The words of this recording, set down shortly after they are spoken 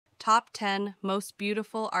Top 10 Most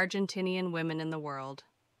Beautiful Argentinian Women in the World.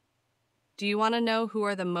 Do you want to know who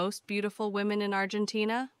are the most beautiful women in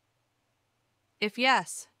Argentina? If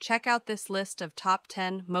yes, check out this list of top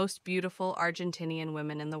 10 most beautiful Argentinian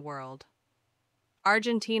women in the world.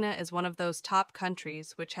 Argentina is one of those top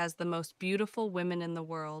countries which has the most beautiful women in the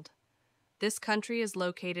world. This country is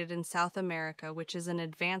located in South America, which is an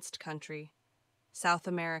advanced country. South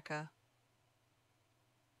America.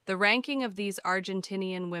 The ranking of these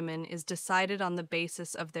Argentinian women is decided on the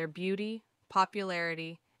basis of their beauty,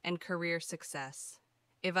 popularity, and career success.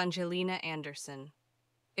 Evangelina Anderson.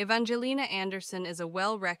 Evangelina Anderson is a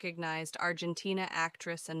well-recognized Argentina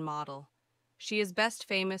actress and model. She is best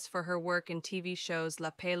famous for her work in TV shows La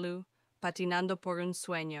Pelu, Patinando por un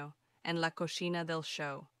Sueño, and La Cocina del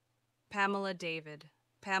Show. Pamela David.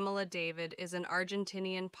 Pamela David is an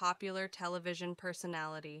Argentinian popular television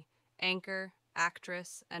personality, anchor,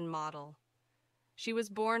 actress, and model. She was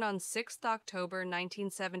born on 6th October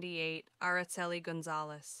 1978, Araceli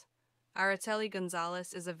Gonzalez. Araceli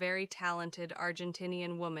Gonzalez is a very talented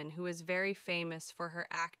Argentinian woman who is very famous for her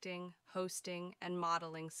acting, hosting, and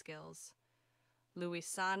modeling skills.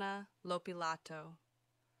 Luisana Lopilato.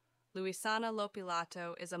 Luisana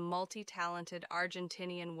Lopilato is a multi-talented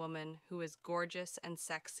Argentinian woman who is gorgeous and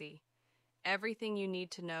sexy. Everything you need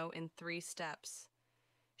to know in 3 steps.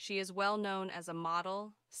 She is well known as a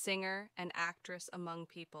model, singer, and actress among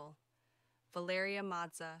people. Valeria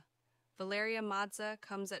Mazza. Valeria Mazza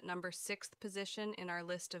comes at number 6th position in our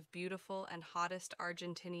list of beautiful and hottest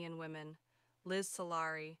Argentinian women. Liz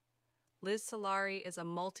Solari. Liz Solari is a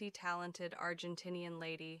multi-talented Argentinian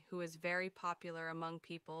lady who is very popular among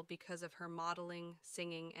people because of her modeling,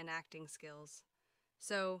 singing, and acting skills.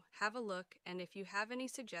 So, have a look, and if you have any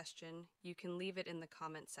suggestion, you can leave it in the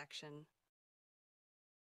comment section.